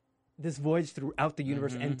up this voyage throughout the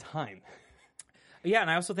universe and time. Yeah,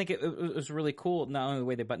 and I also think it was really cool, not only the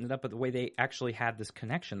way they buttoned it up, but the way they actually had this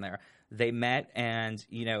connection there. They met, and,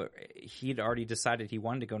 he'd already decided he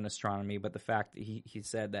wanted to go into astronomy, but the fact that he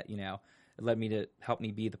said that, it led me to help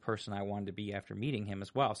me be the person I wanted to be after meeting him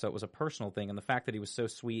as well. So it was a personal thing, and the fact that he was so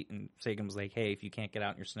sweet, and Sagan was like, hey, if you can't get out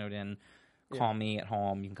and you're snowed in, call me at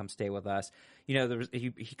home, you can come stay with us. He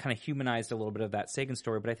kind of humanized a little bit of that Sagan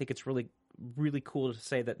story, but I think it's really, really cool to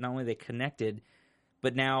say that not only they connected,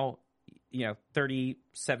 but now,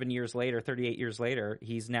 37 years later, 38 years later,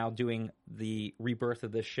 he's now doing the rebirth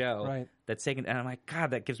of this show. Right. That's Sagan, and I'm like,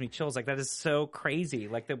 God, that gives me chills. Like, that is so crazy.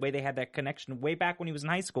 Like, the way they had that connection way back when he was in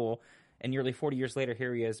high school, and nearly 40 years later,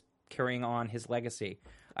 here he is carrying on his legacy,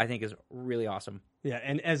 I think is really awesome. Yeah,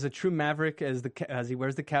 and as a true maverick, as he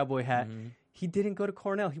wears the cowboy hat, he didn't go to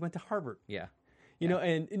Cornell. He went to Harvard. Yeah.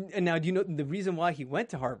 And now, do you know the reason why he went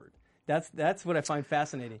to Harvard? That's what I find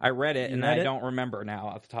fascinating. I read it, and I don't remember now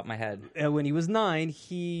off the top of my head. When he was 9,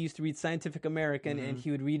 he used to read Scientific American, and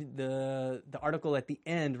he would read the article at the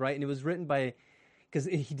end, right? And it was written by, because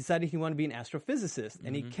he decided he wanted to be an astrophysicist,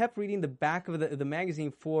 and he kept reading the back of the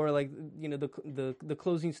magazine for the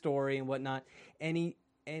closing story and whatnot, and he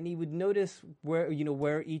would notice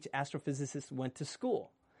where each astrophysicist went to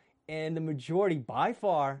school, and the majority by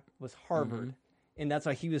far was Harvard, and that's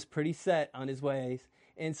why he was pretty set on his ways.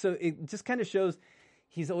 And so it just kind of shows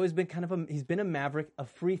he's always been he's been a maverick, a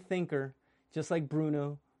free thinker, just like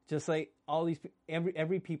Bruno, just like all these,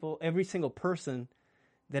 every single person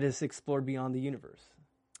that has explored beyond the universe.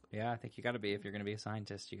 Yeah, I think you got to be, if you're going to be a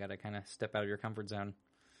scientist, you got to kind of step out of your comfort zone.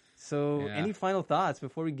 So any final thoughts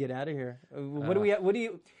before we get out of here?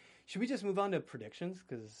 Should we just move on to predictions?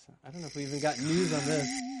 Because I don't know if we even got news on this.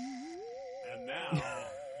 And now,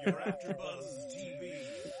 your AfterBuzz TV.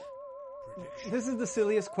 This is the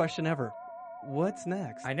silliest question ever. What's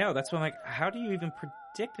next? I know. That's why I'm like, how do you even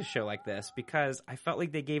predict a show like this? Because I felt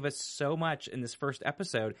like they gave us so much in this first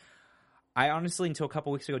episode. I honestly, until a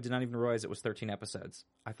couple weeks ago, did not even realize it was 13 episodes.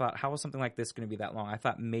 I thought, how was something like this going to be that long? I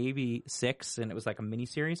thought maybe 6, and it was like a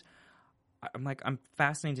miniseries. I'm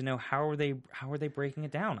fascinated to know how are they breaking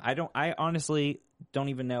it down. I honestly don't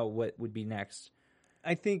even know what would be next.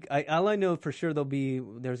 I think all I know for sure they're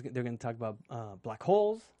going to talk about black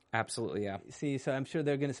holes. Absolutely, yeah. See, so I'm sure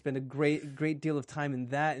they're going to spend a great deal of time in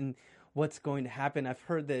that and what's going to happen. I've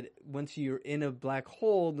heard that once you're in a black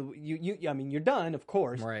hole, you're done, of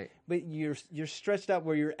course. Right. But you're stretched out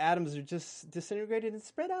where your atoms are just disintegrated and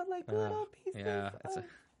spread out like little pieces. Yeah.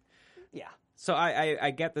 Yeah. So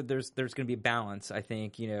I get that there's going to be a balance, I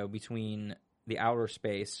think, between the outer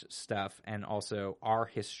space stuff and also our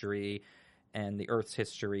history and the Earth's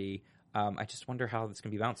history. I just wonder how it's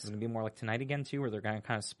going to be balanced. Is it going to be more like Tonight again, too, where they're going to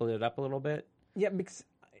kind of split it up a little bit? Yeah, because...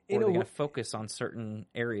 Or are they going to focus on certain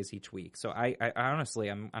areas each week? So I honestly,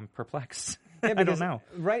 I'm perplexed. Yeah, I don't know.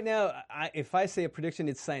 Right now, if I say a prediction,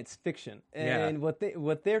 it's science fiction. And what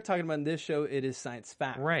they're talking about in this show, it is science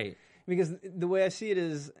fact. Right. Because the way I see it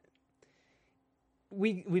is,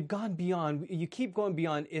 we've gone beyond. You keep going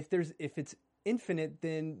beyond. If it's infinite,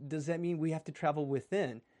 then does that mean we have to travel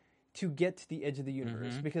within to get to the edge of the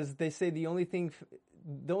universe? Mm-hmm. Because they say the only thing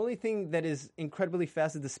that is incredibly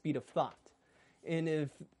fast is the speed of thought.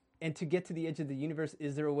 And to get to the edge of the universe,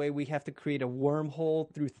 is there a way we have to create a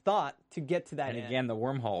wormhole through thought to get to that end? And again, the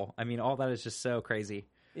wormhole. I mean, all that is just so crazy.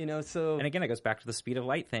 So... And again, it goes back to the speed of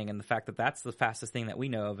light thing and the fact that that's the fastest thing that we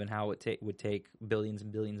know of and how it would take billions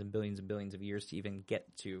and billions and billions and billions of years to even get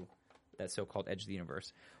to that so-called edge of the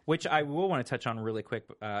universe. Which I will want to touch on really quick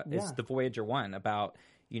is the Voyager 1 about...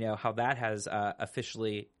 how that has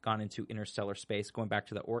officially gone into interstellar space, going back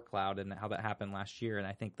to the Oort cloud and how that happened last year. And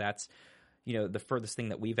I think that's, the furthest thing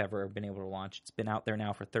that we've ever been able to launch. It's been out there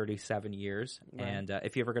now for 37 years. Right. And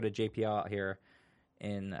if you ever go to JPL out here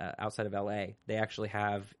in outside of LA, they actually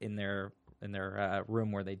have in their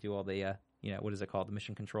room where they do all the, what is it called? The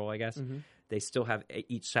mission control, I guess. Mm-hmm. They still have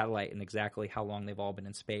each satellite and exactly how long they've all been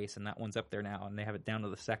in space. And that one's up there now, and they have it down to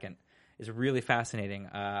the second. Is really fascinating.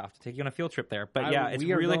 I'll have to take you on a field trip there. But it's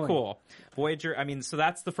really cool. Voyager, so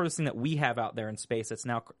that's the first thing that we have out there in space that's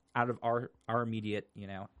now out of our immediate,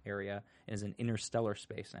 area, is in interstellar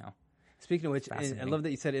space now. Speaking of which, and I love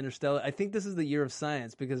that you said interstellar. I think this is the year of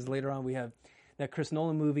science because later on we have that Chris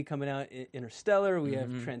Nolan movie coming out, Interstellar. We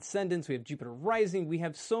have Transcendence. We have Jupiter Rising. We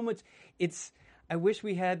have so much. I wish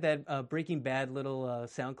we had that Breaking Bad little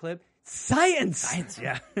sound clip. Science,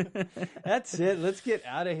 yeah. That's it. Let's get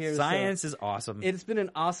out of here. Science is awesome. It's been an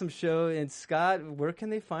awesome show. And Scott, where can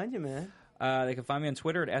they find you, man? They can find me on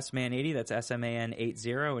Twitter at sman80. That's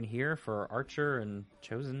SMAN80. And here for Archer and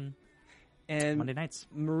Chosen. And Monday nights.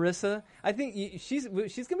 Marissa, I think she's going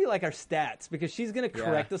to be like our stats because she's going to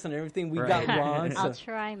correct us on everything we got wrong. I'll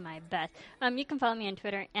try my best. You can follow me on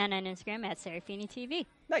Twitter and on Instagram at Serafini TV.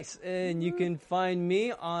 Nice. And you can find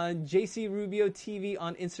me on JC Rubio TV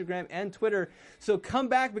on Instagram and Twitter. So come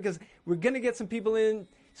back because we're going to get some people in.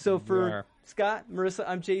 So for Scott, Marissa,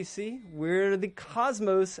 I'm JC. We're the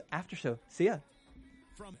Cosmos After Show. See ya.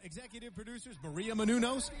 From executive producers Maria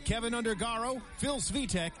Menounos, Kevin Undergaro, Phil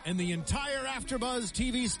Svitek, and the entire AfterBuzz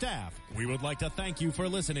TV staff, we would like to thank you for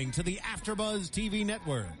listening to the AfterBuzz TV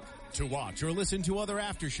network. To watch or listen to other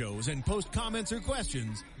after shows and post comments or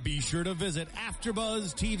questions, be sure to visit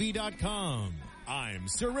AfterBuzzTV.com. I'm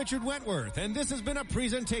Sir Richard Wentworth, and this has been a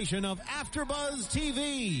presentation of AfterBuzz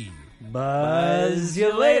TV. Buzz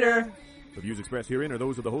you later. The views expressed herein are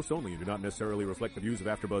those of the hosts only and do not necessarily reflect the views of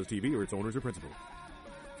AfterBuzz TV or its owners or principals.